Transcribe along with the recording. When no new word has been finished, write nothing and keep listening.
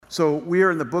So we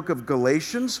are in the book of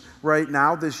Galatians right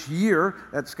now this year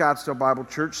at Scottsdale Bible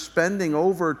Church, spending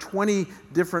over 20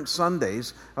 different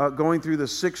Sundays going through the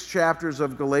 6 chapters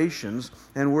of Galatians.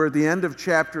 And we're at the end of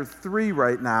chapter 3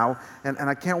 right now. And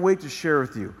I can't wait to share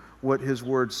with you what his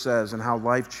word says and how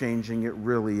life-changing it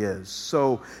really is.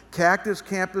 So Cactus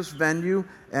Campus venue,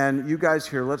 and you guys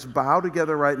here, let's bow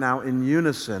together right now in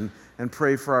unison and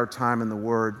pray for our time in the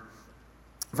word.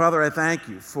 Father, I thank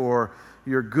you for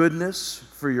your goodness,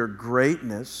 for your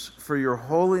greatness, for your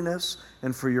holiness,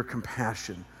 and for your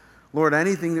compassion. Lord,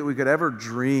 anything that we could ever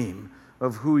dream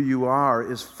of who you are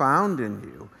is found in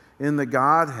you, in the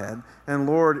Godhead. And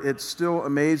Lord, it still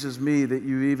amazes me that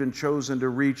you've even chosen to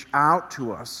reach out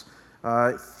to us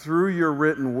through your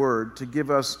written word to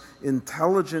give us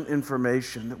intelligent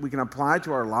information that we can apply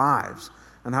to our lives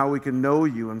and how we can know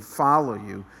you and follow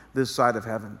you this side of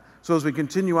heaven. So as we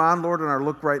continue on, Lord, in our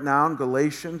look right now in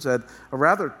Galatians at a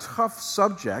rather tough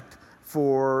subject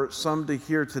for some to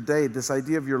hear today, this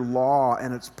idea of your law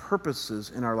and its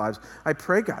purposes in our lives, I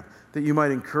pray, God, that you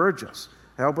might encourage us.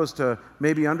 Help us to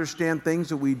maybe understand things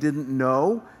that we didn't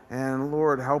know, and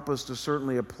Lord, help us to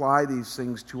certainly apply these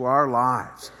things to our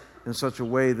lives in such a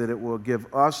way that it will give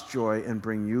us joy and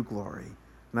bring you glory.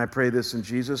 And I pray this in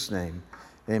Jesus' name,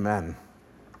 amen.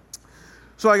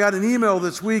 So I got an email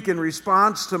this week in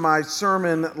response to my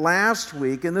sermon last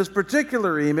week, and this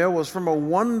particular email was from a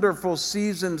wonderful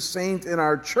seasoned saint in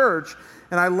our church,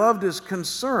 and I loved his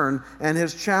concern and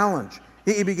his challenge.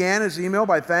 He began his email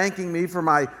by thanking me for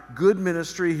my good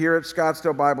ministry here at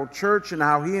Scottsdale Bible Church and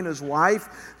how he and his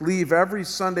wife leave every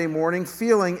Sunday morning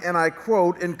feeling, and I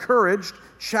quote, encouraged,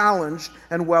 challenged,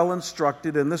 and well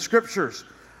instructed in the Scriptures.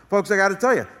 Folks, I got to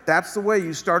tell you, that's the way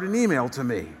you start an email to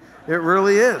me. It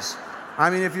really is. I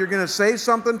mean, if you're going to say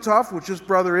something tough, which this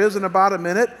brother is in about a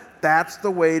minute, that's the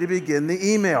way to begin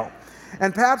the email.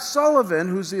 And Pat Sullivan,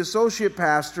 who's the associate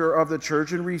pastor of the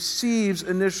church and receives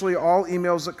initially all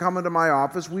emails that come into my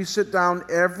office, we sit down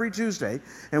every Tuesday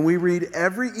and we read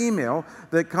every email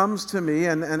that comes to me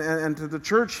and to the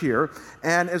church here.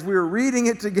 And as we were reading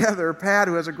it together, Pat,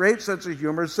 who has a great sense of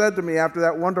humor, said to me after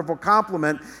that wonderful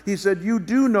compliment, he said, "You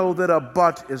do know that a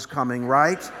but is coming,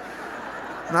 right?"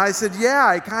 And I said, yeah,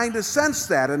 I kind of sensed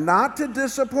that. And not to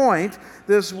disappoint,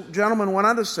 this gentleman went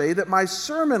on to say that my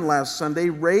sermon last Sunday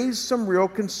raised some real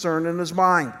concern in his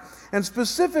mind. And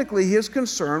specifically, his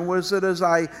concern was that as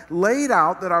I laid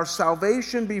out that our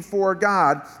salvation before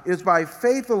God is by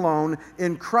faith alone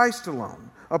in Christ alone,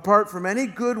 apart from any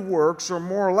good works or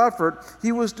moral effort,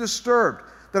 he was disturbed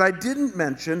that I didn't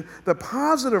mention the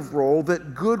positive role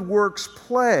that good works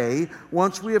play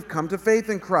once we have come to faith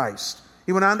in Christ.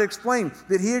 He went on to explain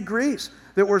that he agrees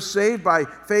that we're saved by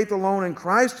faith alone in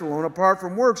Christ alone, apart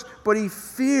from works, but he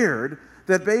feared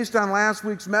that based on last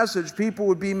week's message, people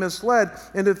would be misled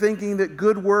into thinking that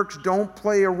good works don't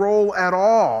play a role at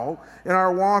all in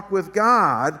our walk with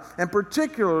God, and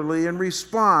particularly in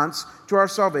response to our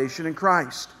salvation in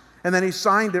Christ. And then he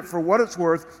signed it for what it's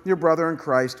worth, your brother in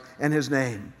Christ and his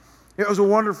name. It was a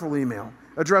wonderful email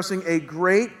addressing a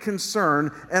great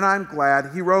concern, and I'm glad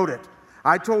he wrote it.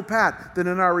 I told Pat that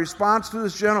in our response to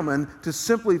this gentleman to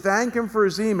simply thank him for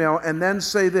his email and then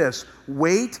say this,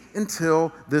 wait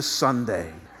until this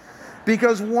Sunday.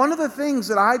 Because one of the things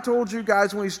that I told you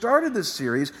guys when we started this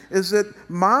series is that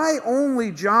my only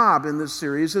job in this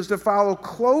series is to follow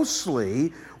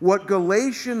closely what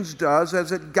Galatians does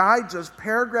as it guides us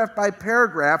paragraph by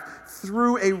paragraph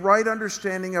through a right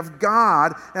understanding of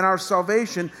God and our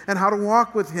salvation and how to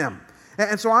walk with Him.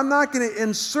 And so I'm not going to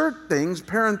insert things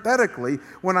parenthetically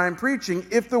when I'm preaching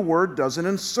if the Word doesn't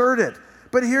insert it.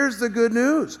 But here's the good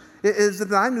news, is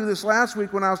that I knew this last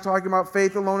week when I was talking about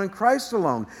faith alone in Christ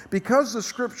alone. Because the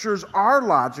Scriptures are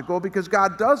logical, because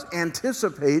God does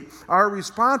anticipate our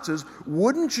responses,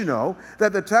 wouldn't you know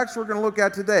that the text we're going to look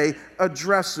at today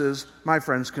addresses my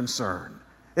friend's concern?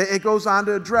 It goes on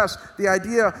to address the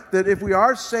idea that if we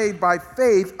are saved by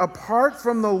faith apart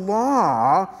from the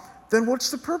law, then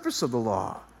what's the purpose of the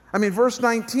law? I mean, verse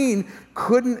 19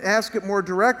 couldn't ask it more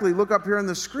directly. Look up here on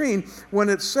the screen when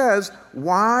it says,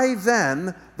 why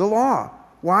then the law?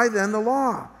 Why then the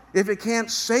law? If it can't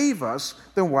save us,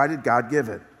 then why did God give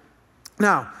it?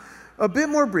 Now, a bit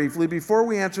more briefly, before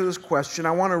we answer this question,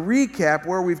 I want to recap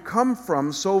where we've come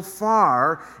from so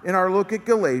far in our look at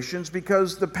Galatians,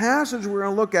 because the passage we're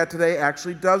going to look at today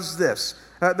actually does this.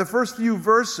 The first few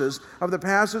verses of the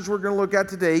passage we're going to look at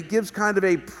today gives kind of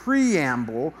a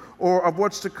preamble or of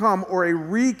what's to come, or a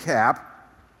recap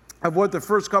of what the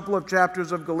first couple of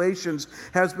chapters of Galatians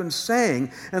has been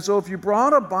saying. And so if you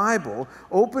brought a Bible,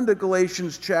 open to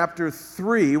Galatians chapter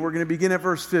 3. We're going to begin at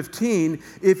verse 15.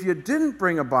 If you didn't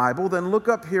bring a Bible, then look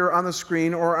up here on the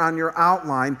screen or on your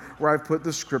outline where I've put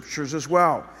the scriptures as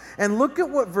well. And look at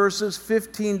what verses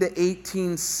 15 to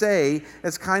 18 say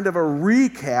as kind of a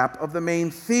recap of the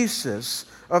main thesis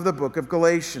of the book of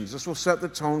Galatians. This will set the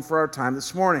tone for our time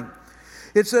this morning.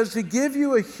 It says, to give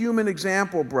you a human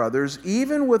example, brothers,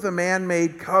 even with a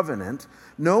man-made covenant,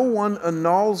 no one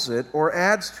annuls it or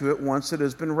adds to it once it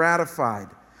has been ratified.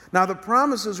 Now the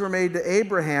promises were made to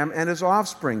Abraham and his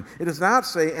offspring. It does not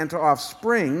say, and to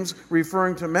offsprings,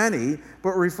 referring to many,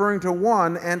 but referring to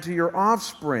one, and to your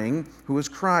offspring, who is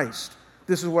Christ.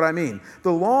 This is what I mean.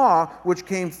 The law, which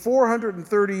came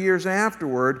 430 years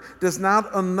afterward, does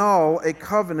not annul a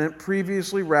covenant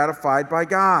previously ratified by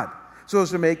God, so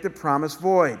as to make the promise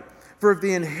void. For if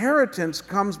the inheritance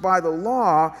comes by the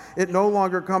law, it no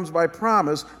longer comes by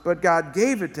promise, but God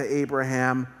gave it to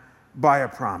Abraham by a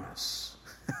promise.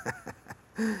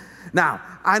 Now,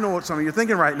 I know what some of you are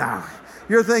thinking right now.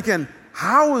 You're thinking,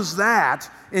 how is that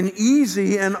an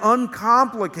easy and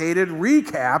uncomplicated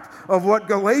recap of what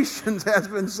Galatians has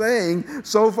been saying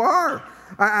so far?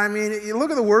 I mean, you look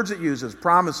at the words it uses: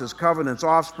 promises, covenants,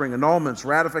 offspring, annulments,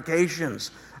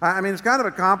 ratifications. I mean, it's kind of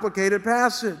a complicated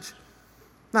passage.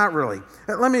 Not really.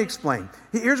 Let me explain.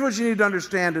 Here's what you need to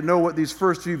understand to know what these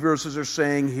first few verses are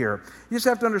saying here. You just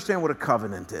have to understand what a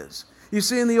covenant is. You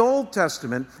see, in the Old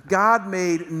Testament, God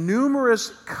made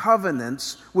numerous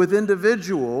covenants with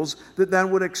individuals that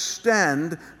then would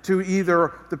extend to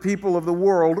either the people of the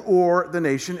world or the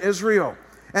nation Israel.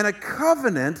 And a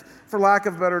covenant, for lack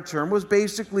of a better term, was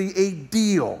basically a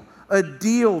deal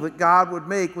that God would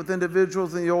make with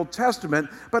individuals in the Old Testament,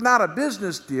 but not a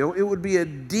business deal. It would be a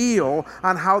deal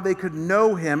on how they could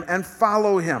know Him and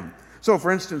follow Him. So,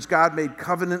 for instance, God made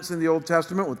covenants in the Old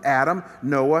Testament with Adam,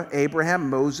 Noah,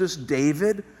 Abraham, Moses,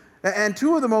 David. And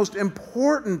two of the most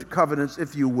important covenants,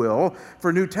 if you will,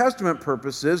 for New Testament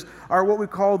purposes are what we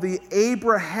call the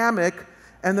Abrahamic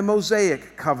and the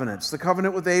Mosaic covenants, the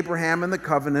covenant with Abraham and the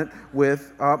covenant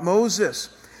with Moses.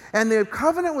 And the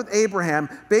covenant with Abraham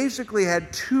basically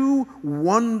had two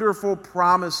wonderful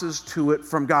promises to it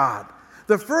from God.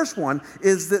 The first one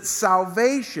is that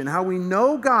salvation, how we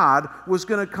know God, was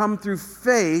going to come through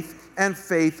faith and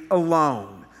faith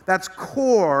alone. That's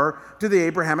core to the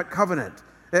Abrahamic covenant.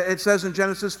 It says in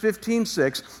Genesis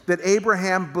 15:6 that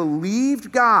Abraham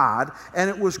believed God and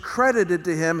it was credited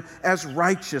to him as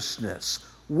righteousness.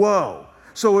 Whoa.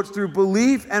 So it's through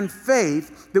belief and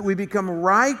faith that we become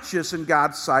righteous in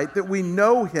God's sight, that we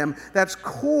know Him. That's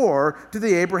core to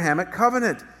the Abrahamic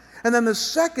covenant. And then the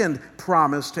second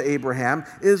promise to Abraham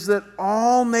is that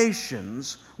all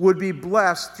nations would be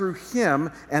blessed through him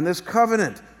and this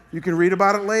covenant. You can read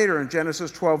about it later in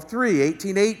Genesis 12:3,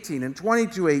 18:18, and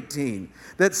 22:18,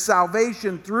 that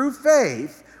salvation through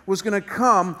faith was going to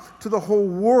come to the whole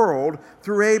world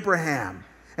through Abraham.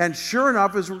 And sure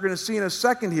enough, as we're going to see in a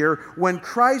second here, when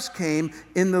Christ came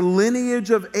in the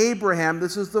lineage of Abraham,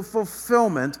 this is the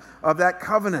fulfillment of that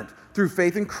covenant. Through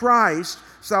faith in Christ,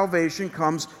 salvation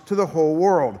comes to the whole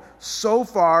world. So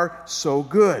far, so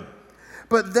good.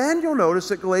 But then you'll notice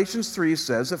that Galatians 3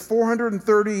 says that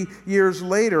 430 years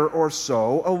later or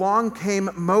so, along came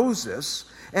Moses,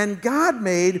 and God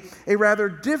made a rather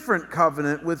different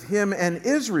covenant with him and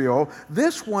Israel,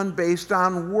 this one based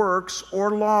on works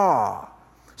or law.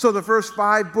 So the first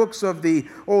 5 books of the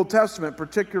Old Testament,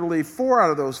 particularly 4 out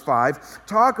of those 5,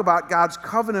 talk about God's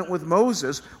covenant with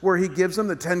Moses, where He gives them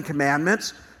the 10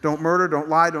 Commandments. Don't murder, don't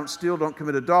lie, don't steal, don't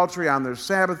commit adultery on their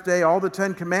Sabbath day, all the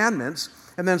 10 Commandments.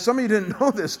 And then some of you didn't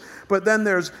know this, but then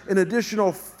there's an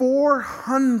additional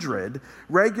 400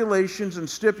 regulations and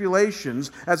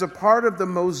stipulations as a part of the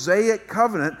Mosaic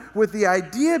covenant, with the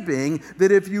idea being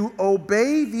that if you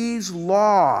obey these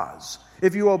laws,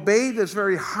 if you obey this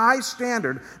very high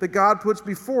standard that God puts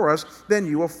before us, then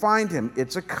you will find Him.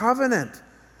 It's a covenant.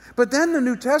 But then the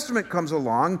New Testament comes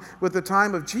along with the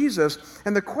time of Jesus,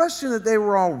 and the question that they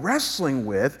were all wrestling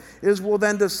with is, well,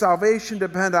 then does salvation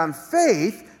depend on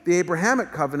faith, the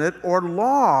Abrahamic covenant, or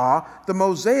law, the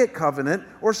Mosaic covenant,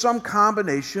 or some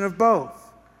combination of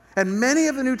both? And many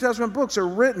of the New Testament books are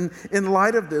written in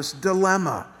light of this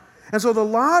dilemma. And so the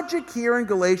logic here in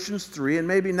Galatians 3, and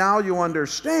maybe now you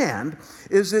understand,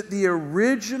 is that the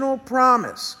original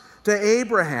promise to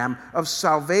Abraham of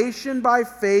salvation by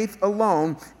faith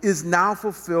alone is now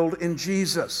fulfilled in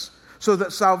Jesus, so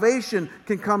that salvation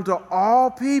can come to all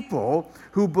people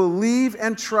who believe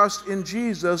and trust in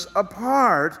Jesus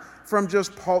apart from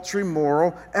just paltry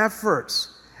moral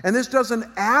efforts. And this doesn't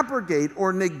abrogate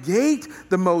or negate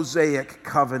the Mosaic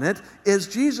covenant. As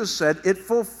Jesus said, it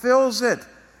fulfills it.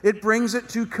 It brings it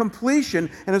to completion.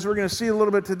 And as we're going to see a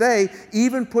little bit today,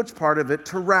 even puts part of it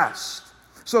to rest.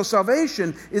 So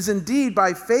salvation is indeed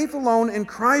by faith alone in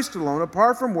Christ alone,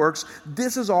 apart from works.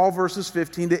 This is all verses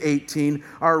 15 to 18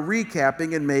 are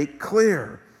recapping and make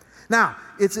clear. Now,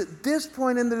 it's at this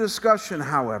point in the discussion,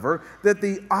 however, that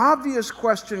the obvious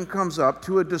question comes up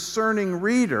to a discerning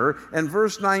reader, and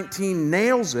verse 19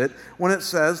 nails it when it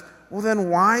says, well, then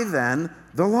why then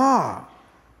the law?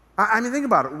 I mean, think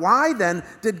about it. Why then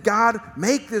did God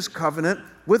make this covenant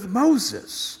with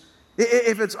Moses?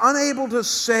 If it's unable to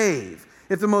save,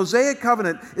 if the Mosaic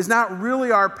covenant is not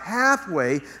really our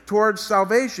pathway towards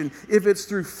salvation, if it's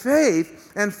through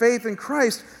faith and faith in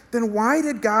Christ, then why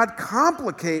did God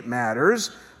complicate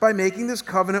matters by making this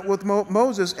covenant with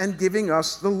Moses and giving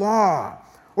us the law?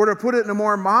 Or to put it in a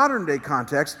more modern day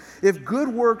context, if good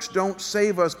works don't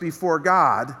save us before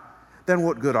God, then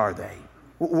what good are they?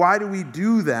 Why do we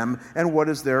do them, and what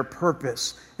is their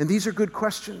purpose? And these are good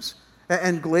questions.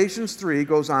 And Galatians 3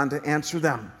 goes on to answer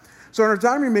them. So in our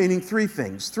time remaining, three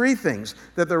things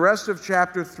that the rest of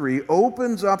chapter 3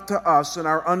 opens up to us in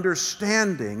our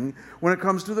understanding when it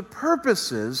comes to the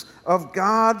purposes of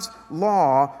God's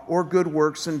law or good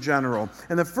works in general.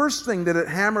 And the first thing that it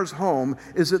hammers home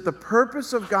is that the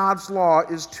purpose of God's law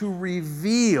is to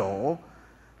reveal.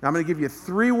 Now I'm going to give you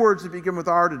three words that begin with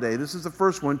R today. This is the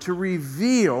first one, to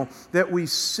reveal that we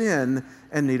sin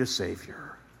and need a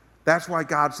Savior. That's why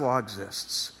God's law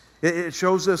exists. It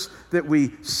shows us that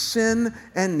we sin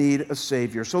and need a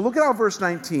Savior. So look at how verse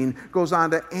 19 goes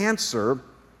on to answer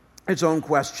its own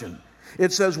question.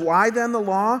 It says, why then the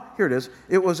law? Here it is.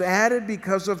 It was added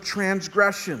because of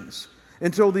transgressions,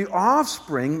 until the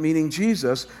offspring, meaning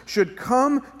Jesus, should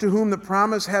come to whom the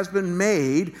promise has been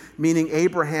made, meaning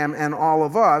Abraham and all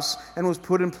of us, and was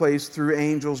put in place through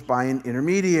angels by an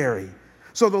intermediary.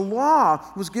 So the law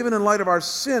was given in light of our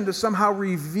sin to somehow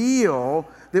reveal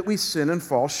that we sin and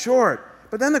fall short.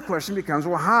 But then the question becomes,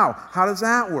 well, how? How does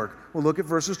that work? Well, look at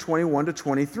verses 21 to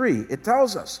 23. It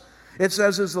tells us. It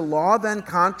says, is the law then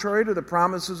contrary to the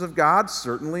promises of God?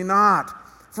 Certainly not.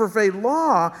 For if a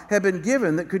law had been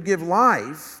given that could give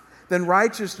life, then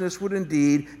righteousness would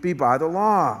indeed be by the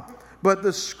law. But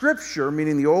the Scripture,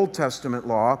 meaning the Old Testament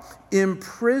law,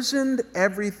 imprisoned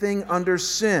everything under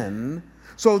sin,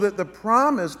 so that the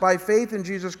promise by faith in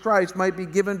Jesus Christ might be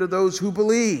given to those who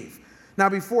believe. Now,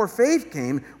 before faith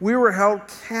came, we were held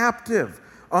captive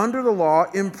under the law,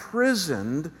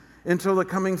 imprisoned until the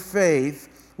coming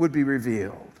faith would be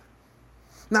revealed.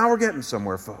 Now we're getting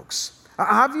somewhere, folks.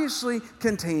 Obviously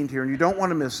contained here, and you don't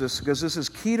want to miss this because this is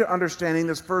key to understanding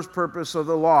this first purpose of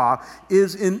the law,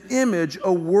 is an image,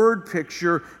 a word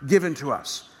picture given to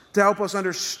us to help us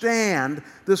understand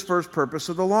this first purpose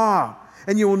of the law.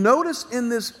 And you will notice in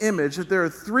this image that there are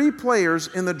three players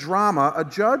in the drama: a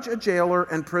judge, a jailer,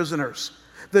 and prisoners.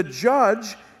 The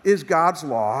judge is God's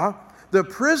law, the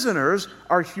prisoners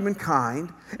are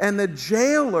humankind, and the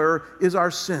jailer is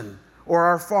our sin or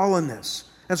our fallenness.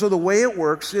 And so the way it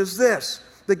works is this: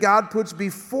 that God puts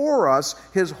before us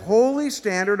His holy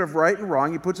standard of right and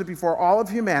wrong. He puts it before all of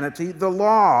humanity, the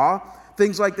law,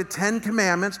 things like the Ten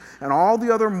Commandments and all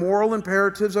the other moral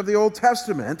imperatives of the Old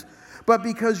Testament. But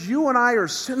because you and I are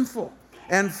sinful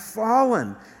and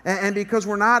fallen, and because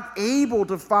we're not able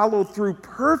to follow through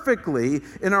perfectly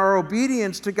in our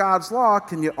obedience to God's law,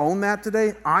 can you own that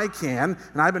today? I can,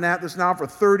 and I've been at this now for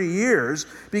 30 years.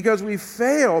 Because we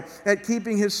fail at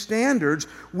keeping His standards,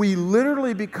 we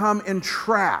literally become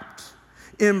entrapped,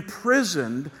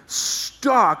 imprisoned,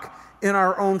 stuck in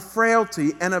our own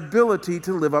frailty and ability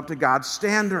to live up to God's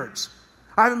standards.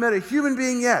 I haven't met a human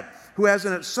being yet who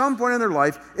hasn't at some point in their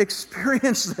life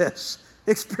experienced this,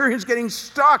 experienced getting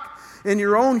stuck in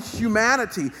your own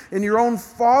humanity, in your own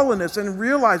fallenness, and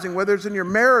realizing, whether it's in your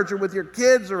marriage or with your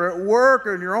kids or at work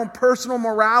or in your own personal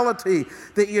morality,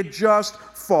 that you just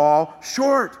fall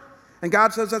short. And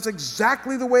God says that's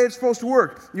exactly the way it's supposed to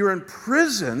work. You're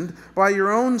imprisoned by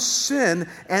your own sin,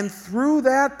 and through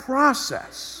that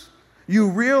process, you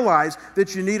realize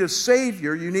that you need a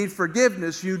Savior, you need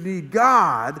forgiveness, you need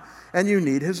God, and you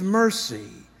need His mercy.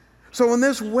 So in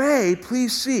this way,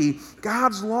 please see,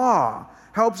 God's law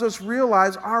helps us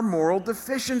realize our moral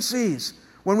deficiencies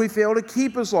when we fail to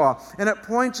keep His law. And it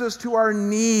points us to our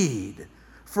need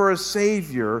for a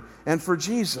Savior and for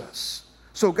Jesus.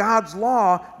 So God's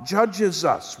law judges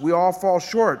us. We all fall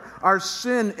short. Our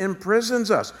sin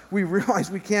imprisons us. We realize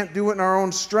we can't do it in our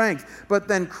own strength. But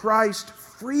then Christ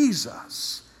frees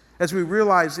us as we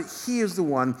realize that He is the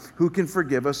one who can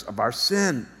forgive us of our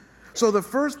sin. So the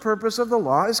first purpose of the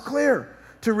law is clear: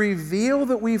 to reveal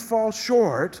that we fall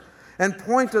short and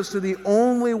point us to the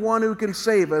only one who can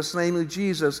save us, namely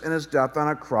Jesus and his death on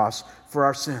a cross for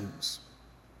our sins.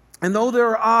 And though there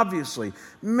are obviously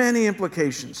many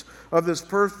implications of this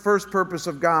first purpose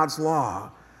of God's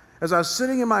law, as I was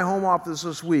sitting in my home office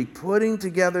this week putting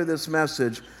together this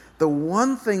message, the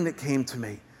one thing that came to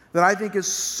me that I think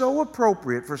is so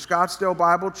appropriate for Scottsdale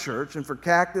Bible Church and for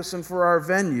Cactus and for our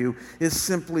venue is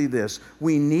simply this.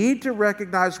 We need to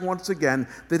recognize once again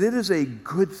that it is a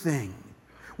good thing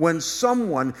when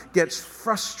someone gets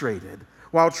frustrated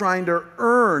while trying to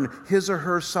earn his or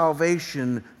her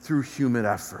salvation through human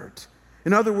effort.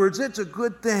 In other words, it's a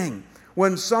good thing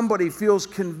when somebody feels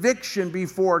conviction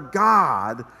before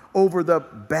God over the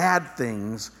bad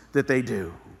things that they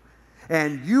do.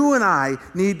 And you and I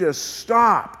need to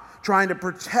stop trying to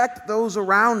protect those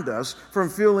around us from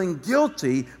feeling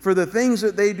guilty for the things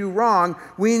that they do wrong.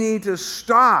 We need to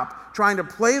stop trying to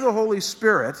play the Holy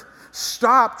Spirit,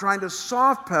 stop trying to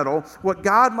soft pedal what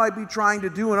God might be trying to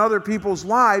do in other people's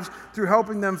lives through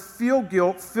helping them feel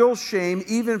guilt, feel shame,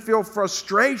 even feel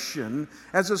frustration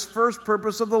as this first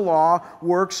purpose of the law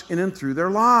works in and through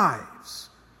their lives.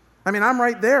 I mean, I'm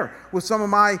right there with some of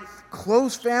my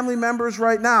close family members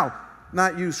right now.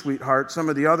 Not you, sweetheart, some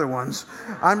of the other ones.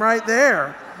 I'm right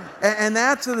there. And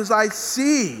that's as I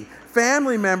see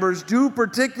family members do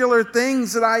particular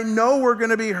things that I know are going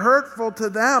to be hurtful to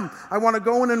them. I want to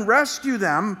go in and rescue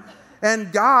them.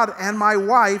 And God and my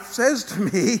wife says to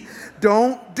me,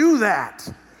 don't do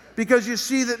that. Because you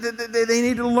see that they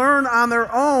need to learn on their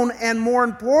own. And more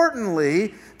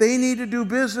importantly, they need to do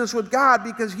business with God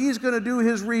because he's going to do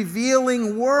his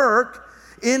revealing work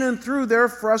in and through their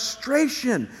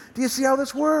frustration. Do you see how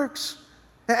this works?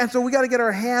 And so we got to get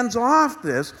our hands off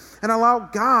this and allow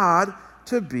God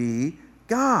to be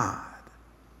God.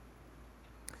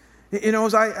 You know,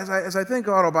 as I think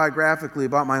autobiographically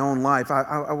about my own life,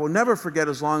 I will never forget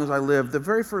as long as I live the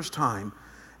very first time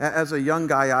as a young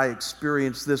guy I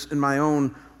experienced this in my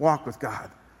own walk with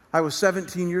God. I was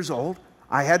 17 years old.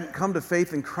 I hadn't come to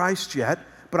faith in Christ yet,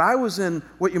 but I was in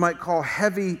what you might call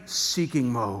heavy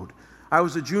seeking mode. I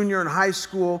was a junior in high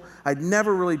school. I'd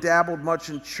never really dabbled much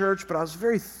in church, but I was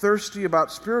very thirsty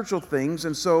about spiritual things.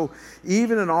 And so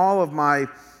even in all of my,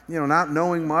 not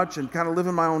knowing much and kind of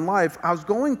living my own life, I was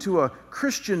going to a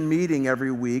Christian meeting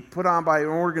every week put on by an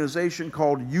organization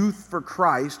called Youth for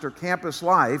Christ or Campus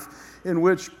Life, in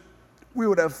which we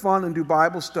would have fun and do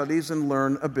Bible studies and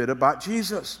learn a bit about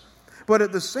Jesus. But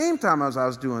at the same time as I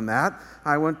was doing that,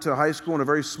 I went to high school in a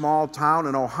very small town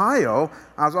in Ohio.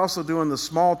 I was also doing the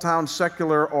small town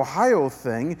secular Ohio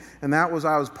thing, and that was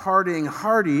I was partying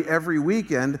hardy every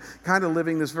weekend, kind of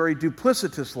living this very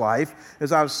duplicitous life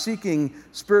as I was seeking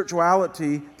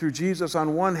spirituality through Jesus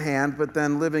on one hand, but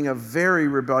then living a very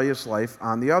rebellious life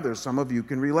on the other. Some of you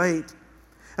can relate.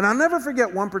 And I'll never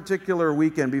forget one particular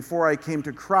weekend before I came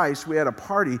to Christ. We had a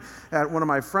party at one of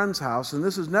my friend's house, and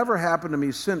this has never happened to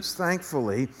me since,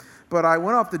 thankfully, but I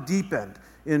went off the deep end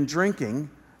in drinking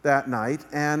that night,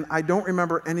 and I don't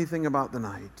remember anything about the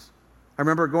night. I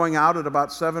remember going out at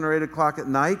about 7 or 8 o'clock at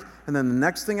night, and then the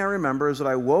next thing I remember is that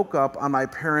I woke up on my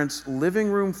parents' living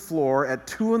room floor at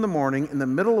 2 in the morning in the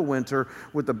middle of winter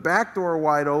with the back door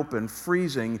wide open,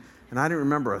 freezing, and I didn't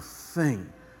remember a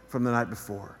thing from the night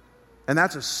before. And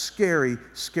that's a scary,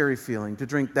 scary feeling, to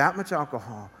drink that much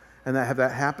alcohol and have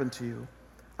that happen to you.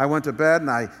 I went to bed and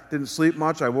I didn't sleep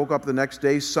much. I woke up the next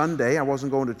day, Sunday. I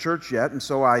wasn't going to church yet, and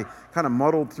so I kind of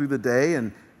muddled through the day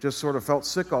and just sort of felt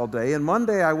sick all day. And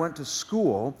Monday I went to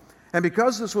school, and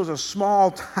because this was a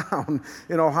small town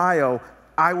in Ohio,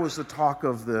 I was the talk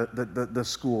of the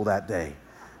school that day.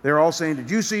 They were all saying, "Did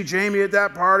you see Jamie at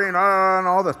that party?" and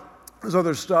all this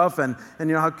other stuff, and you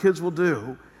know how kids will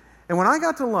do. And when I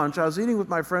got to lunch, I was eating with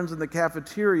my friends in the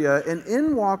cafeteria, and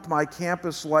in walked my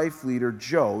campus life leader,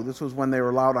 Joe. This was when they were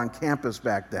allowed on campus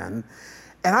back then.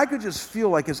 And I could just feel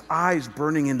like his eyes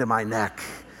burning into my neck.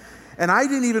 And I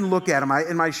didn't even look at him.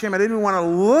 In my shame, I didn't even want to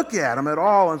look at him at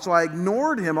all. And so I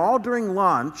ignored him all during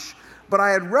lunch. But I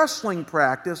had wrestling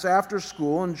practice after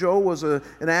school, and Joe was an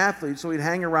athlete, so he'd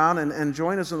hang around and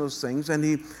join us in those things. And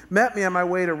he met me on my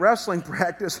way to wrestling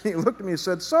practice, and he looked at me and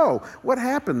said, "So, what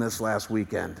happened this last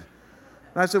weekend?"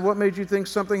 And I said, "What made you think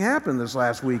something happened this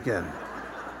last weekend?"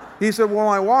 He said, "Well,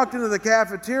 when I walked into the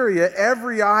cafeteria,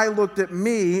 every eye looked at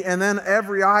me, and then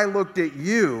every eye looked at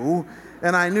you,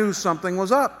 and I knew something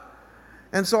was up."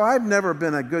 And so I've never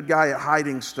been a good guy at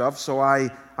hiding stuff, so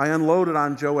I unloaded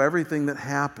on Joe everything that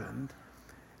happened.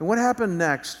 And what happened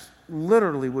next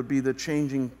literally would be the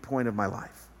changing point of my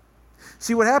life.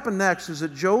 See, what happened next is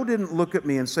that Joe didn't look at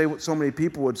me and say what so many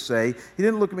people would say. He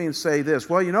didn't look at me and say this,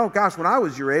 well, gosh, when I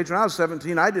was your age, when I was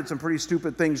 17, I did some pretty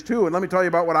stupid things too, and let me tell you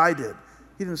about what I did.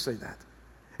 He didn't say that.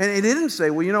 And he didn't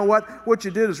say, well, you know what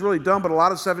you did is really dumb, but a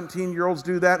lot of 17-year-olds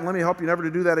do that, and let me help you never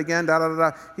to do that again,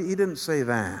 da-da-da-da. He didn't say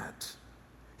that.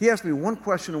 He asked me one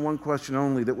question and one question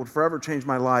only that would forever change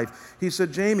my life. He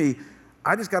said, Jamie,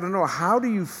 I just got to know, how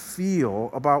do you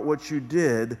feel about what you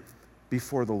did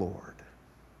before the Lord?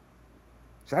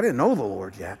 See, I didn't know the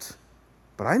Lord yet,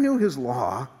 but I knew His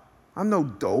law. I'm no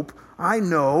dope. I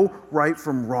know right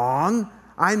from wrong.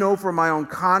 I know from my own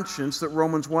conscience that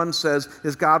Romans 1 says,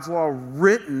 is God's law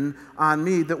written on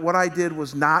me, that what I did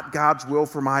was not God's will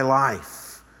for my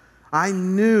life. I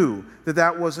knew that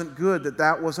that wasn't good, that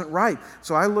that wasn't right.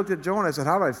 So I looked at Joe and I said,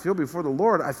 how do I feel before the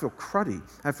Lord? I feel cruddy.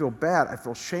 I feel bad. I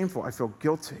feel shameful. I feel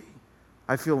guilty.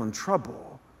 I feel in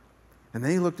trouble. And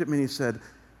then he looked at me and he said,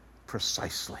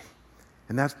 precisely.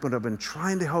 And that's what I've been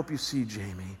trying to help you see,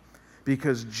 Jamie,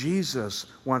 because Jesus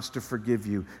wants to forgive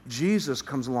you. Jesus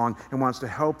comes along and wants to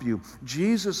help you.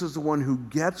 Jesus is the one who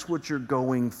gets what you're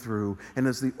going through and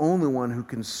is the only one who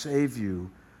can save you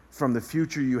from the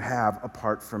future you have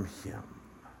apart from Him.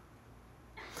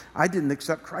 I didn't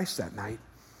accept Christ that night.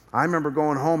 I remember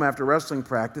going home after wrestling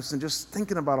practice and just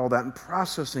thinking about all that and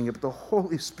processing it, but the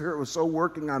Holy Spirit was so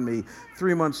working on me.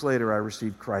 3 months later, I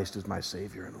received Christ as my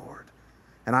Savior and Lord.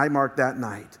 And I marked that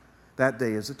night, that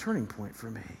day, as a turning point for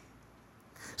me.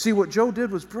 See, what Joe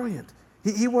did was brilliant.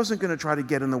 He wasn't going to try to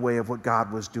get in the way of what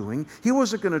God was doing. He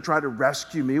wasn't going to try to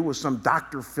rescue me with some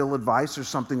Dr. Phil advice or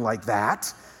something like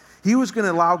that. He was going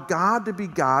to allow God to be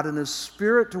God and His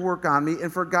Spirit to work on me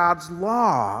and for God's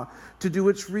law to do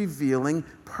its revealing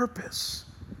purpose.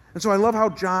 And so I love how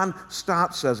John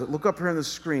Stott says it. Look up here on the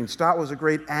screen. Stott was a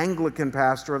great Anglican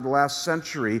pastor of the last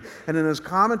century. And in his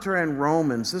commentary on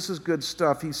Romans, this is good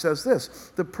stuff, he says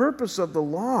this: the purpose of the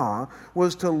law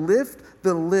was to lift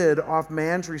the lid off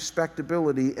man's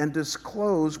respectability and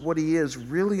disclose what he is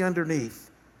really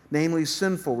underneath, namely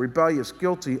sinful, rebellious,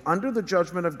 guilty, under the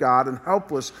judgment of God, and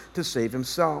helpless to save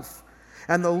himself.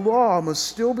 And the law must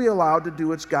still be allowed to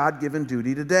do its God-given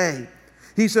duty today.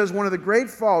 He says one of the great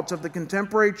faults of the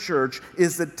contemporary church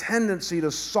is the tendency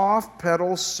to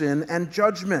soft-pedal sin and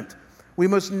judgment. We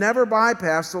must never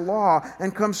bypass the law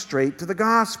and come straight to the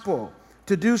gospel.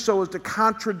 To do so is to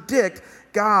contradict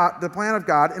God, the plan of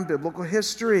God in biblical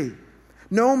history.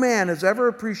 No man has ever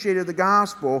appreciated the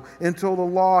gospel until the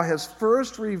law has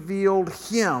first revealed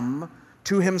Him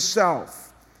to himself.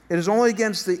 It is only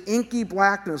against the inky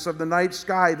blackness of the night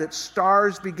sky that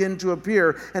stars begin to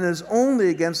appear, and it is only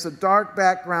against the dark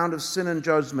background of sin and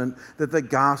judgment that the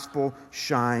gospel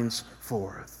shines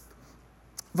forth.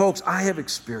 Folks, I have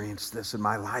experienced this in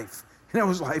my life, and it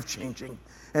was life-changing.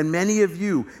 And many of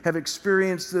you have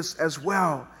experienced this as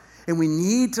well. And we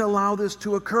need to allow this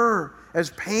to occur, as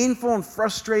painful and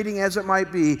frustrating as it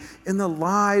might be, in the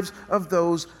lives of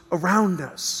those around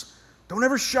us. Don't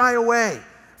ever shy away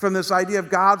from this idea of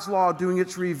God's law doing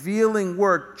its revealing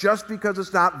work just because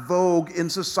it's not vogue in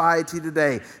society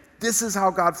today. This is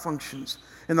how God functions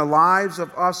in the lives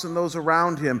of us and those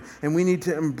around Him, and we need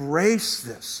to embrace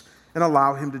this and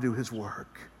allow Him to do His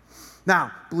work.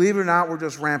 Now, believe it or not, we're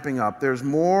just ramping up. There's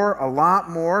more, a lot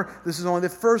more. This is only the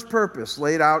first purpose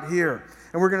laid out here.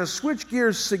 And we're going to switch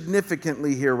gears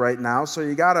significantly here right now, so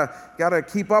you gotta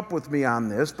keep up with me on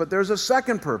this. But there's a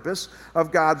second purpose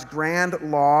of God's grand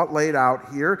law laid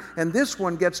out here, and this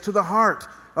one gets to the heart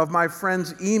of my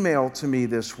friend's email to me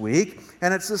this week.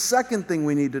 And it's the second thing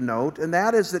we need to note, and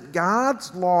that is that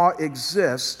God's law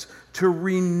exists to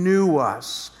renew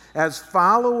us as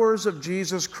followers of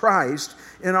Jesus Christ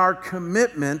in our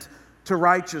commitment to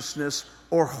righteousness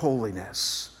or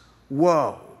holiness.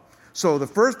 Whoa. So the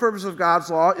first purpose of God's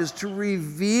law is to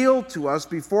reveal to us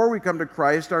before we come to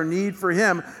Christ our need for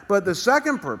Him. But the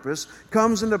second purpose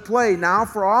comes into play now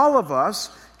for all of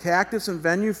us, Cactus and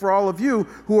Venue, for all of you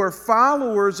who are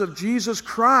followers of Jesus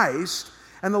Christ.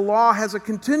 And the law has a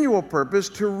continual purpose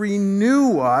to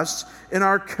renew us in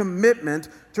our commitment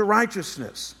to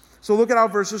righteousness. So look at how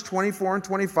verses 24 and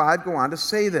 25 go on to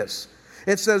say this.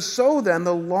 It says, so then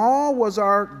the law was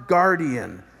our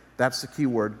guardian. That's the key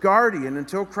word, guardian,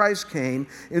 until Christ came,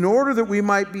 in order that we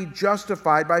might be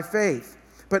justified by faith.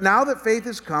 But now that faith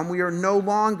has come, we are no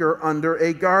longer under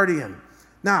a guardian.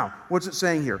 Now, what's it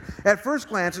saying here? At first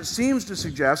glance, it seems to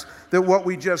suggest that what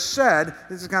we just said,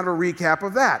 this is kind of a recap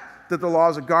of that the law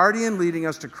is a guardian leading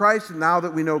us to Christ, and now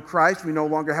that we know Christ, we no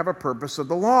longer have a purpose of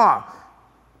the law.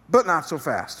 But not so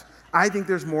fast. I think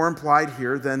there's more implied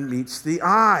here than meets the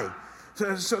eye.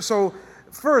 So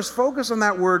First, focus on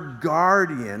that word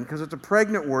guardian, because it's a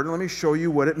pregnant word, and let me show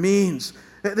you what it means.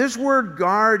 This word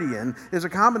guardian is a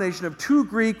combination of two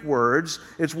Greek words.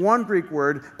 It's one Greek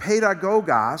word,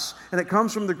 pedagogos, and it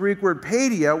comes from the Greek word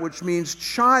paidia, which means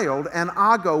child, and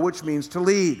ago, which means to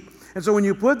lead. And so when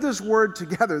you put this word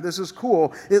together, this is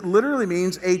cool, it literally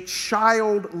means a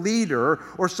child leader,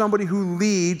 or somebody who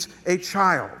leads a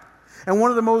child. And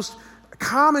one of the most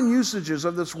common usages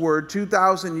of this word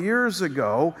 2,000 years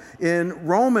ago in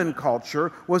Roman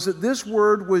culture was that this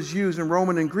word was used in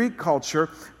Roman and Greek culture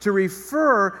to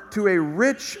refer to a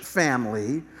rich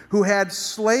family who had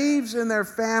slaves in their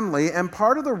family, and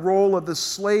part of the role of the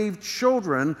slave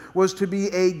children was to be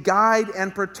a guide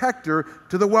and protector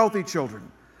to the wealthy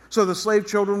children. So the slave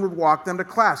children would walk them to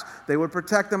class. They would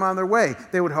protect them on their way.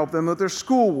 They would help them with their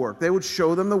schoolwork. They would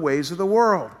show them the ways of the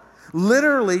world.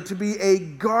 Literally to be a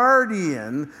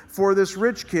guardian for this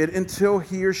rich kid until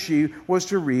he or she was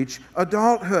to reach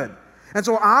adulthood. And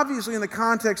so obviously in the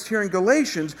context here in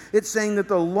Galatians, it's saying that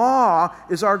the law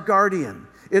is our guardian.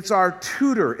 It's our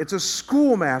tutor. It's a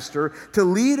schoolmaster to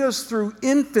lead us through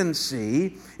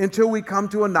infancy until we come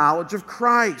to a knowledge of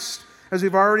Christ. As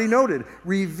we've already noted,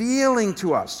 revealing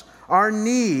to us our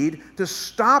need to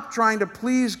stop trying to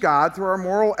please God through our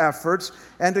moral efforts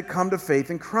and to come to faith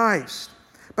in Christ.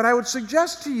 But I would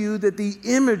suggest to you that the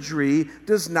imagery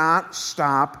does not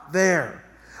stop there.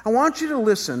 I want you to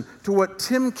listen to what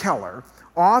Tim Keller,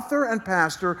 author and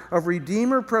pastor of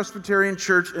Redeemer Presbyterian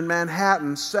Church in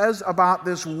Manhattan, says about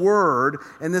this word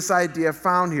and this idea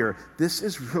found here. This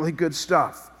is really good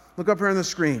stuff. Look up here on the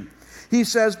screen. He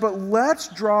says, but let's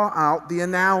draw out the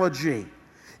analogy.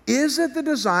 Is it the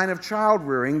design of child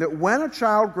rearing that when a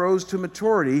child grows to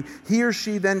maturity, he or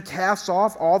she then casts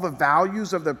off all the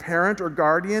values of the parent or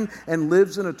guardian and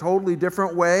lives in a totally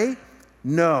different way?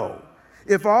 No.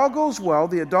 If all goes well,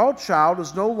 the adult child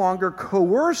is no longer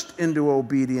coerced into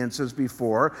obedience as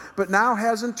before, but now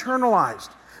has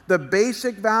internalized the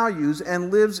basic values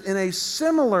and lives in a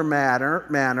similar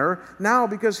manner now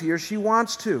because he or she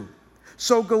wants to.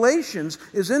 So Galatians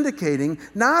is indicating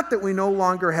not that we no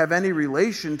longer have any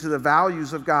relation to the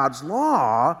values of God's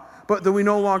law, but that we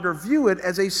no longer view it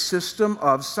as a system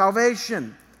of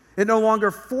salvation. It no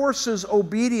longer forces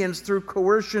obedience through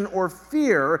coercion or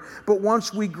fear, but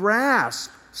once we grasp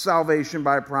salvation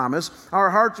by promise, our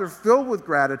hearts are filled with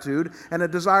gratitude and a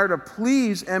desire to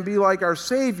please and be like our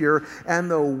Savior,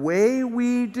 and the way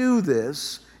we do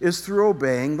this is through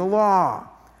obeying the law.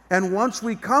 And once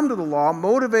we come to the law,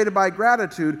 motivated by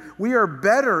gratitude, we are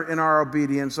better in our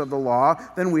obedience of the law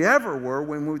than we ever were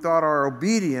when we thought our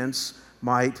obedience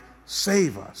might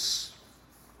save us.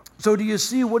 So do you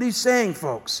see what he's saying,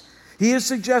 folks? He is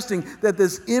suggesting that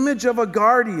this image of a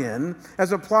guardian,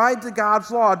 as applied to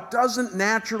God's law, doesn't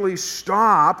naturally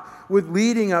stop with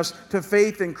leading us to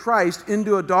faith in Christ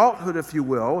into adulthood, if you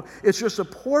will. It's just a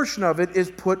portion of it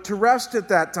is put to rest at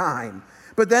that time.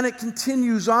 But then it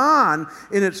continues on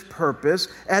in its purpose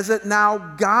as it now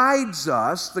guides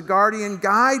us, the guardian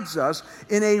guides us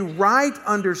in a right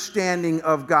understanding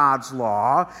of God's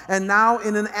law, and now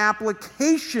in an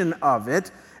application of it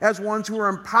as ones who are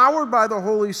empowered by the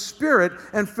Holy Spirit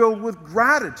and filled with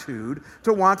gratitude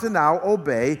to want to now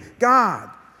obey God.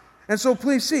 And so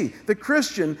please see, the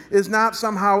Christian is not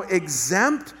somehow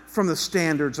exempt from the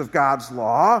standards of God's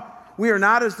law. We are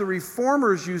not, as the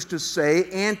reformers used to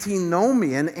say,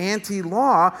 antinomian,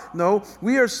 anti-law. No,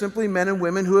 we are simply men and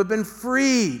women who have been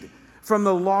freed from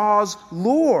the law's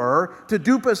lure to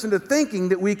dupe us into thinking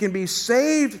that we can be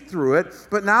saved through it.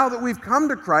 But now that we've come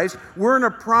to Christ, we're in a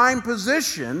prime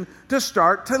position to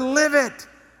start to live it.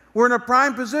 We're in a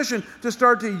prime position to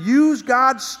start to use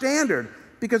God's standard.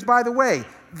 Because, by the way,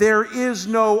 there is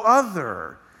no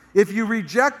other. If you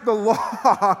reject the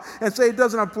law and say it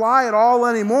doesn't apply at all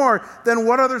anymore, then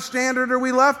what other standard are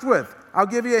we left with? I'll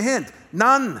give you a hint.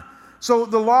 None. So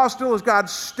the law still is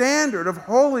God's standard of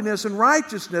holiness and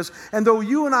righteousness, and though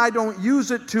you and I don't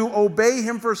use it to obey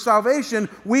Him for salvation,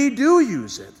 we do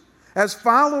use it as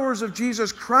followers of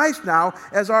Jesus Christ now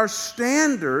as our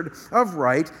standard of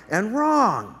right and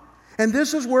wrong. And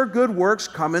this is where good works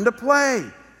come into play.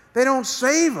 They don't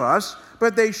save us,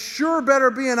 but they sure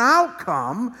better be an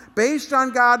outcome based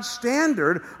on God's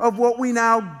standard of what we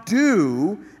now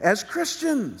do as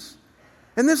Christians.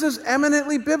 And this is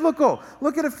eminently biblical.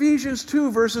 Look at Ephesians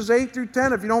 2, verses 8 through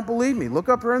 10. If you don't believe me, look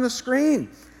up here on the screen.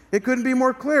 It couldn't be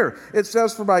more clear. It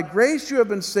says, "For by grace you have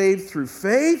been saved through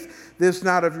faith, this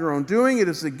not of your own doing. It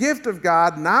is the gift of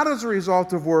God, not as a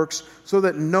result of works, so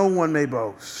that no one may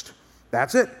boast."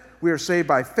 That's it. We are saved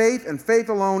by faith, and faith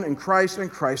alone in Christ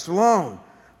and Christ alone.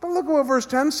 But look at what verse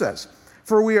 10 says.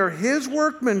 For we are his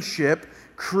workmanship,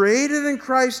 created in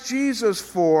Christ Jesus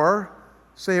for,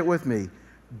 say it with me,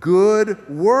 good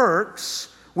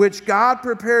works, which God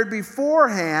prepared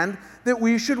beforehand that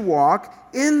we should walk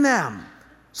in them.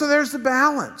 So there's the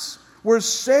balance. We're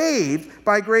saved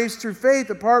by grace through faith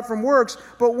apart from works,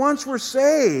 but once we're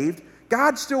saved,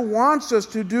 God still wants us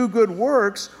to do good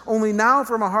works, only now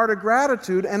from a heart of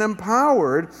gratitude and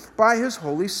empowered by his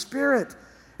Holy Spirit.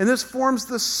 And this forms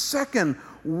the second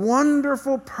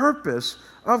wonderful purpose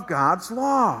of God's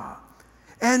law.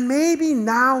 And maybe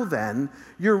now then,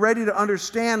 you're ready to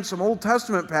understand some Old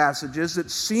Testament passages that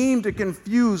seem to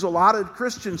confuse a lot of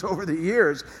Christians over the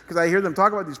years, because I hear them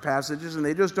talk about these passages and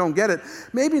they just don't get it.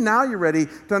 Maybe now you're ready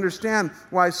to understand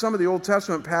why some of the Old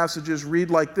Testament passages read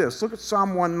like this. Look at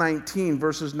Psalm 119,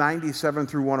 verses 97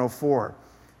 through 104.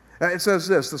 It says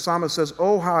this, the psalmist says,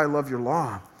 "Oh, how I love your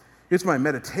law. It's my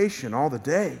meditation all the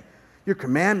day. Your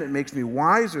commandment makes me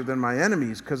wiser than my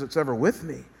enemies because it's ever with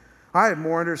me. I have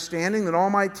more understanding than all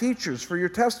my teachers, for your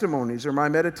testimonies are my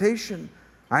meditation.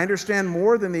 I understand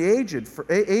more than the aged,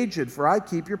 for I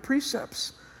keep your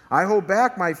precepts. I hold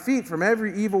back my feet from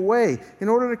every evil way in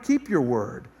order to keep your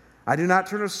word. I do not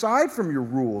turn aside from your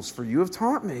rules, for you have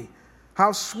taught me.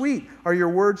 How sweet are your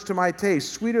words to my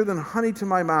taste, sweeter than honey to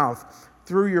my mouth.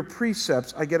 Through your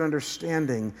precepts I get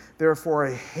understanding, therefore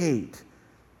I hate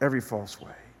every false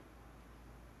way."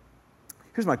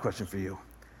 Here's my question for you.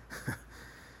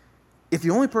 If the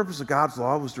only purpose of God's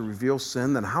law was to reveal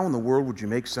sin, then how in the world would you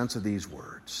make sense of these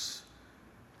words?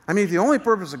 I mean, if the only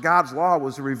purpose of God's law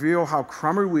was to reveal how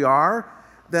crummy we are,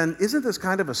 then isn't this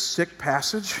kind of a sick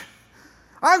passage?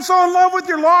 I'm so in love with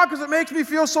your law because it makes me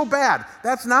feel so bad.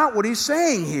 That's not what he's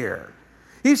saying here.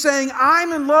 He's saying,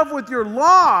 I'm in love with your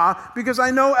law because I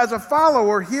know as a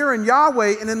follower here in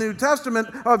Yahweh and in the New Testament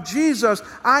of Jesus,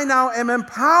 I now am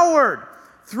empowered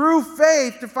through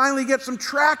faith to finally get some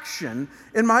traction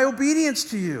in my obedience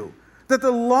to you. That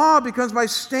the law becomes my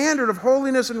standard of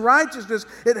holiness and righteousness.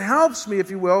 It helps me,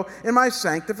 if you will, in my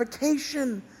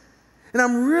sanctification. And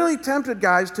I'm really tempted,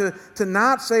 guys, to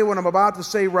not say what I'm about to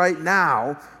say right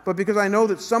now, but because I know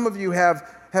that some of you have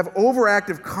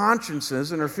overactive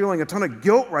consciences and are feeling a ton of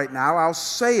guilt right now, I'll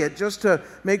say it just to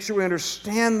make sure we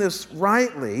understand this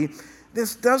rightly.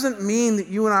 This doesn't mean that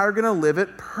you and I are going to live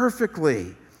it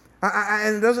perfectly.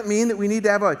 And it doesn't mean that we need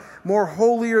to have a more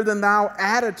holier-than-thou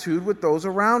attitude with those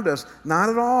around us. Not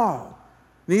at all.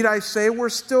 Need I say we're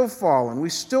still fallen. We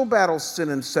still battle sin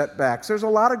and setbacks. There's a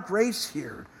lot of grace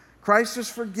here. Christ has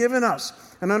forgiven us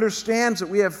and understands that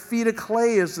we have feet of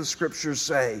clay, as the Scriptures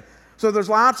say. So there's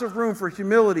lots of room for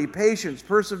humility, patience,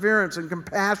 perseverance, and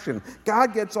compassion.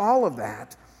 God gets all of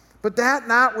that. But that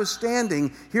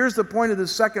notwithstanding, here's the point of the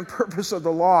second purpose of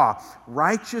the law.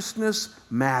 Righteousness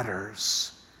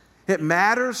matters. It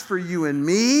matters for you and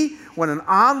me when an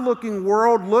onlooking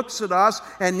world looks at us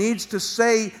and needs to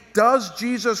say, does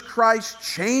Jesus Christ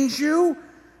change you?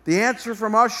 The answer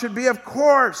from us should be, of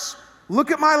course. Look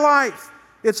at my life.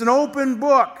 It's an open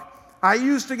book. I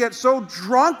used to get so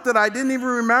drunk that I didn't even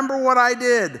remember what I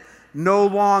did. No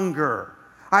longer.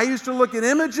 I used to look at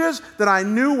images that I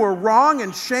knew were wrong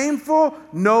and shameful.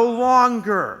 No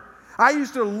longer. I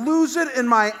used to lose it in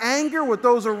my anger with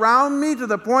those around me to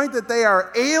the point that they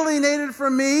are alienated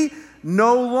from me.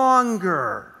 No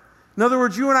longer. In other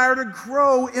words, you and I are to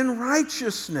grow in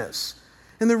righteousness.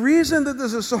 And the reason that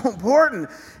this is so important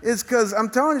is because I'm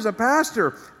telling you as a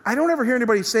pastor, I don't ever hear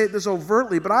anybody say it this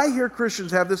overtly, but I hear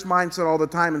Christians have this mindset all the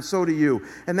time, and so do you.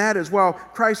 And that is, well,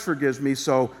 Christ forgives me,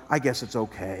 so I guess it's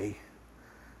okay.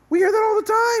 We hear that all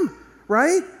the time,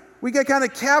 right? We get kind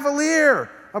of cavalier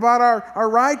about our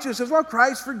righteousness. Well,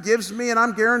 Christ forgives me, and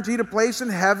I'm guaranteed a place in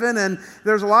heaven, and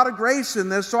there's a lot of grace in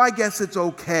this, so I guess it's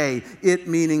okay. It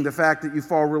meaning the fact that you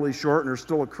fall really short and are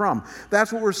still a crumb.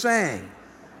 That's what we're saying.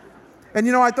 And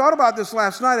I thought about this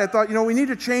last night. I thought, we need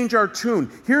to change our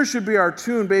tune. Here should be our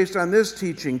tune based on this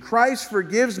teaching. Christ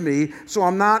forgives me, so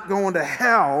I'm not going to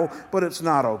hell, but it's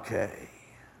not okay.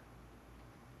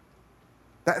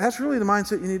 That's really the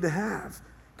mindset you need to have,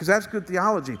 because that's good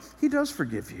theology. He does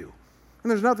forgive you.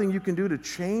 And there's nothing you can do to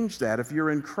change that if you're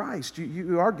in Christ.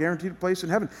 You are guaranteed a place in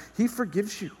heaven. He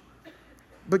forgives you.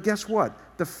 But guess what?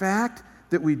 The fact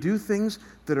that we do things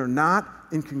that are not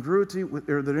in congruity with,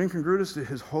 or that are incongruous to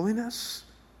His holiness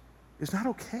is not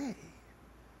okay.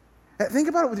 Think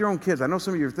about it with your own kids. I know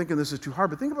some of you are thinking this is too hard,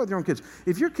 but think about your own kids.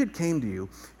 If your kid came to you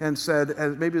and said,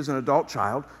 maybe as an adult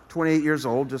child, 28 years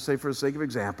old, just say for the sake of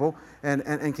example,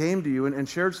 and came to you and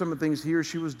shared some of the things he or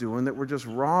she was doing that were just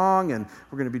wrong and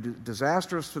were going to be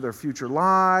disastrous to their future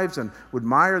lives and would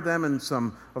mire them in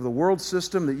some of the world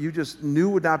system that you just knew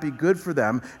would not be good for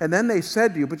them, and then they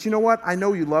said to you, but you know what? I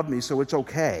know you love me, so it's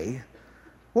okay.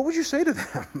 What would you say to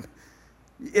them?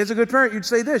 As a good parent, you'd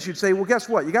say this. You'd say, well, guess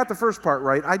what? You got the first part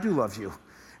right. I do love you.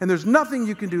 And there's nothing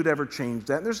you can do to ever change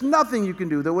that. And there's nothing you can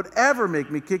do that would ever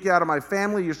make me kick you out of my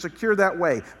family. You're secure that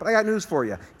way. But I got news for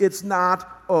you. It's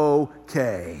not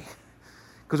okay.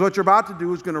 Because what you're about to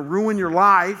do is going to ruin your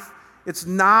life. It's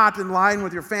not in line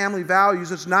with your family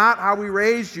values. It's not how we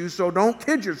raised you. So don't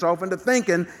kid yourself into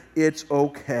thinking it's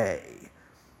okay.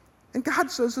 And God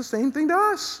says the same thing to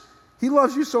us. He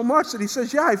loves you so much that he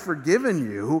says, yeah, I've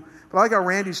forgiven you. But I like how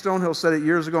Randy Stonehill said it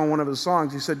years ago in one of his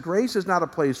songs. He said, grace is not a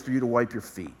place for you to wipe your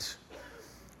feet.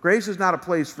 Grace is not a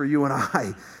place for you and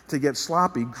I to get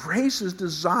sloppy. Grace is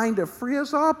designed to free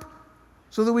us up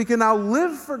so that we can now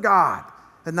live for God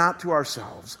and not to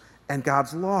ourselves. And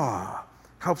God's law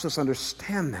helps us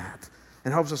understand that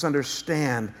and helps us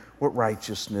understand what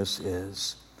righteousness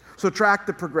is. So track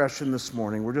the progression this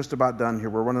morning. We're just about done here.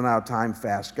 We're running out of time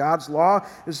fast. God's law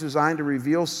is designed to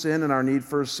reveal sin and our need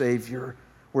for a Savior.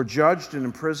 We're judged and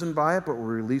imprisoned by it, but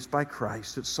we're released by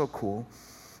Christ. It's so cool.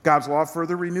 God's law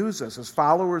further renews us as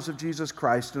followers of Jesus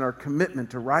Christ in our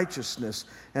commitment to righteousness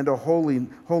and to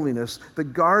holiness. The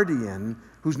guardian,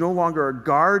 who's no longer a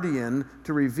guardian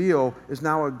to reveal, is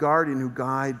now a guardian who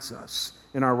guides us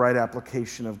in our right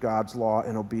application of God's law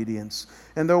and obedience.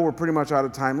 And though we're pretty much out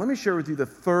of time, let me share with you the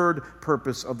third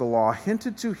purpose of the law,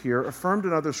 hinted to here, affirmed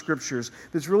in other scriptures,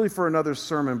 that's really for another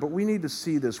sermon, but we need to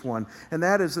see this one. And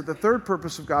that is that the third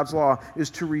purpose of God's law is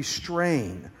to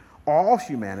restrain all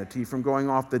humanity from going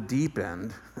off the deep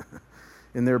end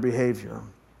in their behavior.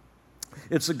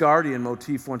 It's a guardian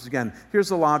motif once again. Here's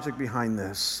the logic behind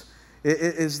this. It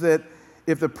is that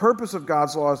if the purpose of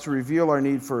God's law is to reveal our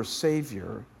need for a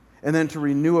Savior, and then to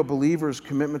renew a believer's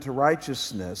commitment to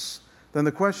righteousness, then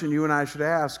the question you and I should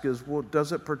ask is, well,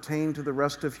 does it pertain to the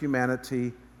rest of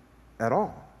humanity at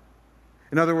all?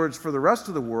 In other words, for the rest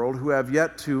of the world who have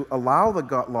yet to allow the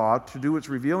God law to do its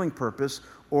revealing purpose,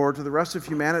 or to the rest of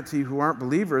humanity who aren't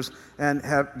believers and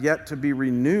have yet to be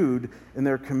renewed in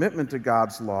their commitment to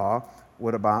God's law,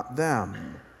 what about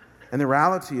them? And the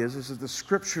reality is that the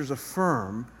scriptures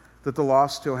affirm that the law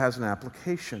still has an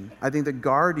application. I think the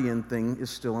guardian thing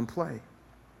is still in play.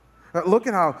 Look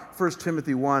at how 1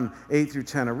 Timothy 1, 8 through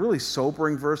 10, a really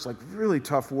sobering verse, like really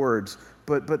tough words.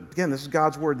 But again, this is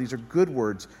God's word. These are good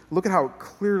words. Look at how it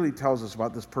clearly tells us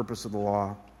about this purpose of the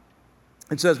law.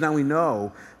 It says, now we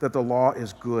know that the law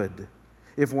is good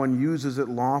if one uses it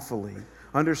lawfully,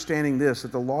 understanding this,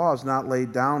 that the law is not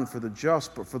laid down for the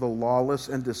just, but for the lawless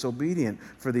and disobedient,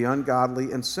 for the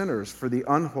ungodly and sinners, for the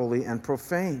unholy and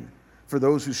profane, for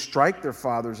those who strike their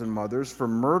fathers and mothers, for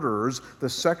murderers, the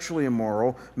sexually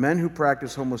immoral, men who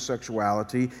practice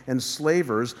homosexuality,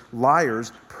 enslavers,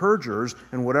 liars, perjurers,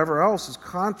 and whatever else is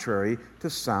contrary to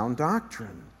sound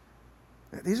doctrine.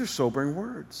 These are sobering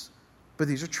words, but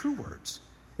these are true words.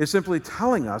 It's simply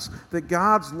telling us that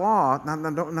God's law, now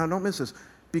don't miss this,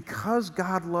 because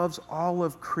God loves all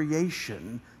of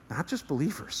creation, not just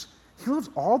believers. He loves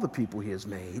all the people he has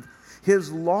made.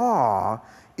 His law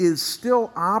is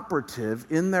still operative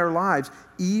in their lives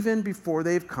even before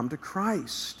they've come to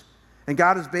Christ. And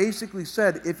God has basically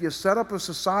said, if you set up a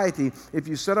society, if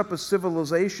you set up a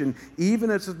civilization,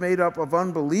 even if it's made up of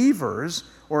unbelievers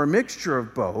or a mixture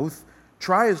of both,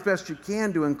 try as best you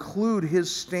can to include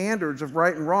his standards of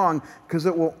right and wrong, because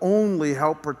it will only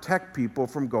help protect people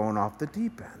from going off the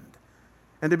deep end.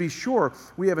 And to be sure,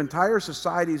 we have entire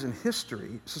societies in the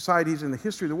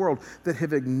history of the world that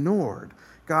have ignored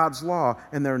God's law,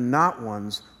 and they're not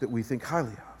ones that we think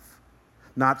highly of.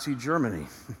 Nazi Germany.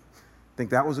 Think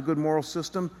that was a good moral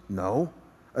system? No.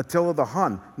 Attila the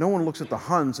Hun. No one looks at the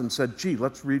Huns and said, gee,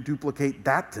 let's reduplicate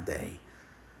that today.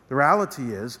 The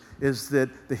reality is that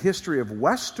the history of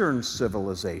Western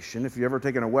civilization, if you've ever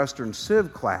taken a Western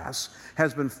Civ class,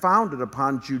 has been founded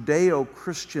upon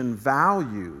Judeo-Christian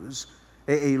values,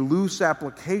 a loose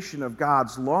application of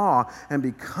God's law, and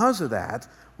because of that,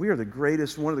 we are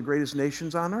one of the greatest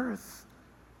nations on earth.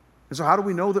 And so how do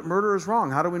we know that murder is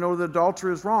wrong? How do we know that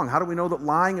adultery is wrong? How do we know that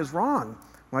lying is wrong?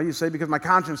 Well, you say, because my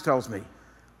conscience tells me.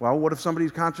 Well, what if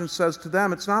somebody's conscience says to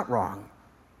them it's not wrong?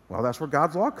 Well, that's where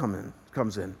God's law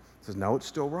comes in. It says, no, it's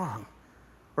still wrong.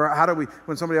 Or how do we,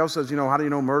 when somebody else says, how do you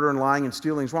know murder and lying and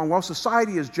stealing is wrong? Well,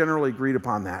 society has generally agreed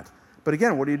upon that. But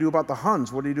again, what do you do about the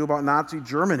Huns? What do you do about Nazi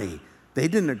Germany? They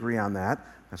didn't agree on that.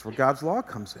 That's where God's law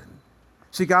comes in.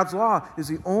 See, God's law is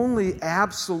the only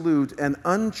absolute and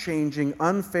unchanging,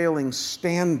 unfailing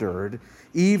standard,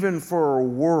 even for a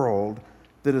world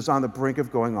that is on the brink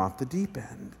of going off the deep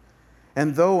end.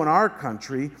 And though in our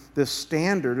country this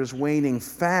standard is waning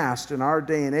fast in our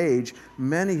day and age,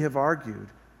 many have argued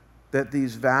that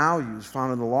these values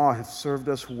found in the law have served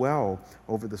us well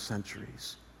over the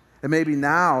centuries. And maybe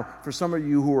now, for some of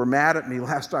you who were mad at me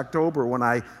last October when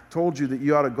I told you that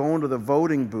you ought to go into the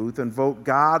voting booth and vote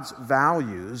God's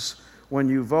values when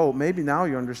you vote, maybe now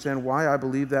you understand why I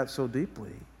believe that so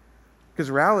deeply. Because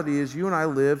the reality is you and I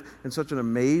live in such an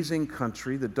amazing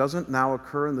country that doesn't now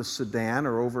occur in the Sudan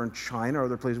or over in China or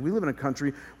other places. We live in a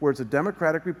country where it's a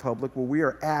democratic republic where we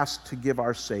are asked to give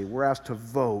our say. We're asked to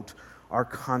vote our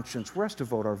conscience. We're asked to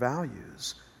vote our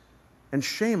values. And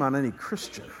shame on any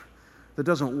Christian that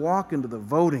doesn't walk into the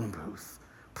voting booth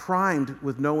primed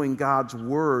with knowing God's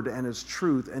word and his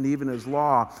truth and even his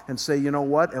law and say, you know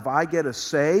what, if I get a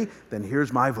say, then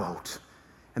here's my vote.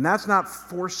 And that's not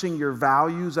forcing your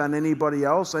values on anybody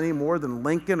else any more than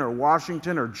Lincoln or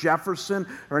Washington or Jefferson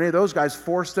or any of those guys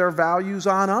forced their values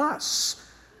on us.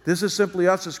 This is simply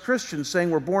us as Christians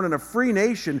saying we're born in a free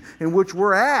nation in which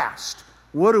we're asked,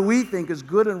 what do we think is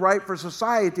good and right for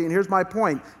society? And here's my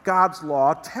point. God's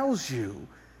law tells you.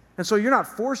 And so you're not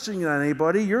forcing it on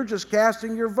anybody. You're just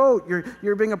casting your vote.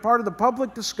 You're being a part of the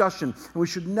public discussion. And we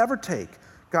should never take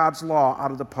God's law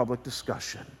out of the public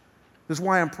discussion. This is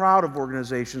why I'm proud of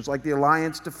organizations like the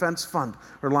Alliance Defense Fund,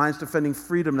 or Alliance Defending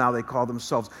Freedom now they call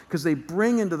themselves, because they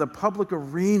bring into the public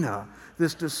arena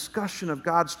this discussion of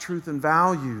God's truth and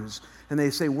values, and they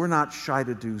say we're not shy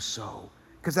to do so,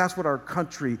 because that's what our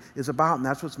country is about, and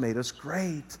that's what's made us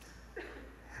great.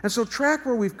 And so track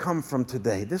where we've come from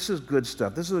today. This is good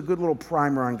stuff. This is a good little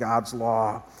primer on God's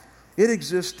law. It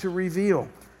exists to reveal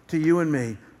to you and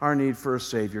me our need for a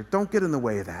Savior. Don't get in the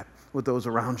way of that with those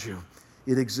around you.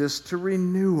 It exists to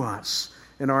renew us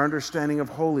in our understanding of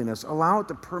holiness. Allow it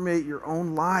to permeate your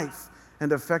own life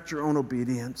and affect your own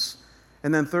obedience.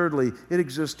 And then thirdly, it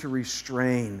exists to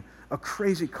restrain a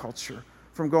crazy culture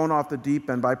from going off the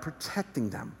deep end by protecting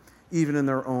them, even in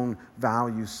their own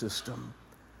value system.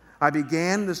 I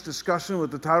began this discussion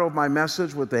with the title of my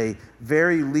message with a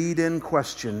very lead-in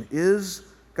question. Is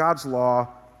God's law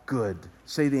good?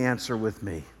 Say the answer with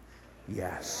me.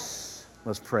 Yes.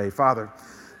 Let's pray. Father,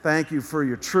 thank you for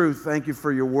your truth. Thank you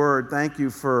for your word. Thank you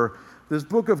for this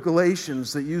book of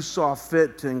Galatians that you saw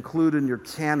fit to include in your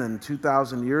canon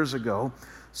 2,000 years ago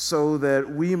so that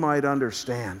we might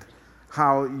understand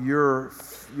how your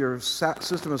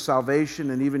system of salvation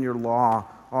and even your law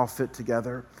all fit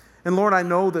together. And Lord, I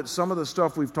know that some of the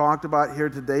stuff we've talked about here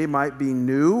today might be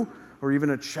new or even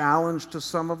a challenge to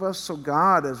some of us. So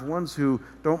God, as ones who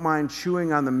don't mind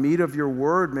chewing on the meat of your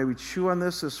word, may we chew on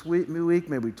this week,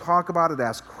 may we talk about it,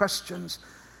 ask questions,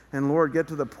 and Lord, get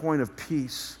to the point of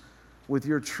peace with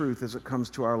your truth as it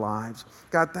comes to our lives.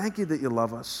 God, thank you that you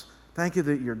love us. Thank you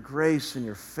that your grace and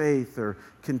your faith are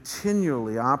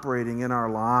continually operating in our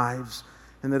lives,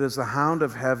 and that as the hound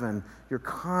of heaven, you're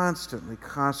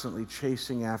constantly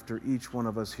chasing after each one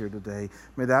of us here today.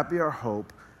 May that be our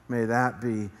hope. May that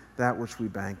be that which we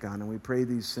bank on. And we pray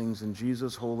these things in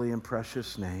Jesus' holy and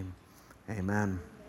precious name. Amen.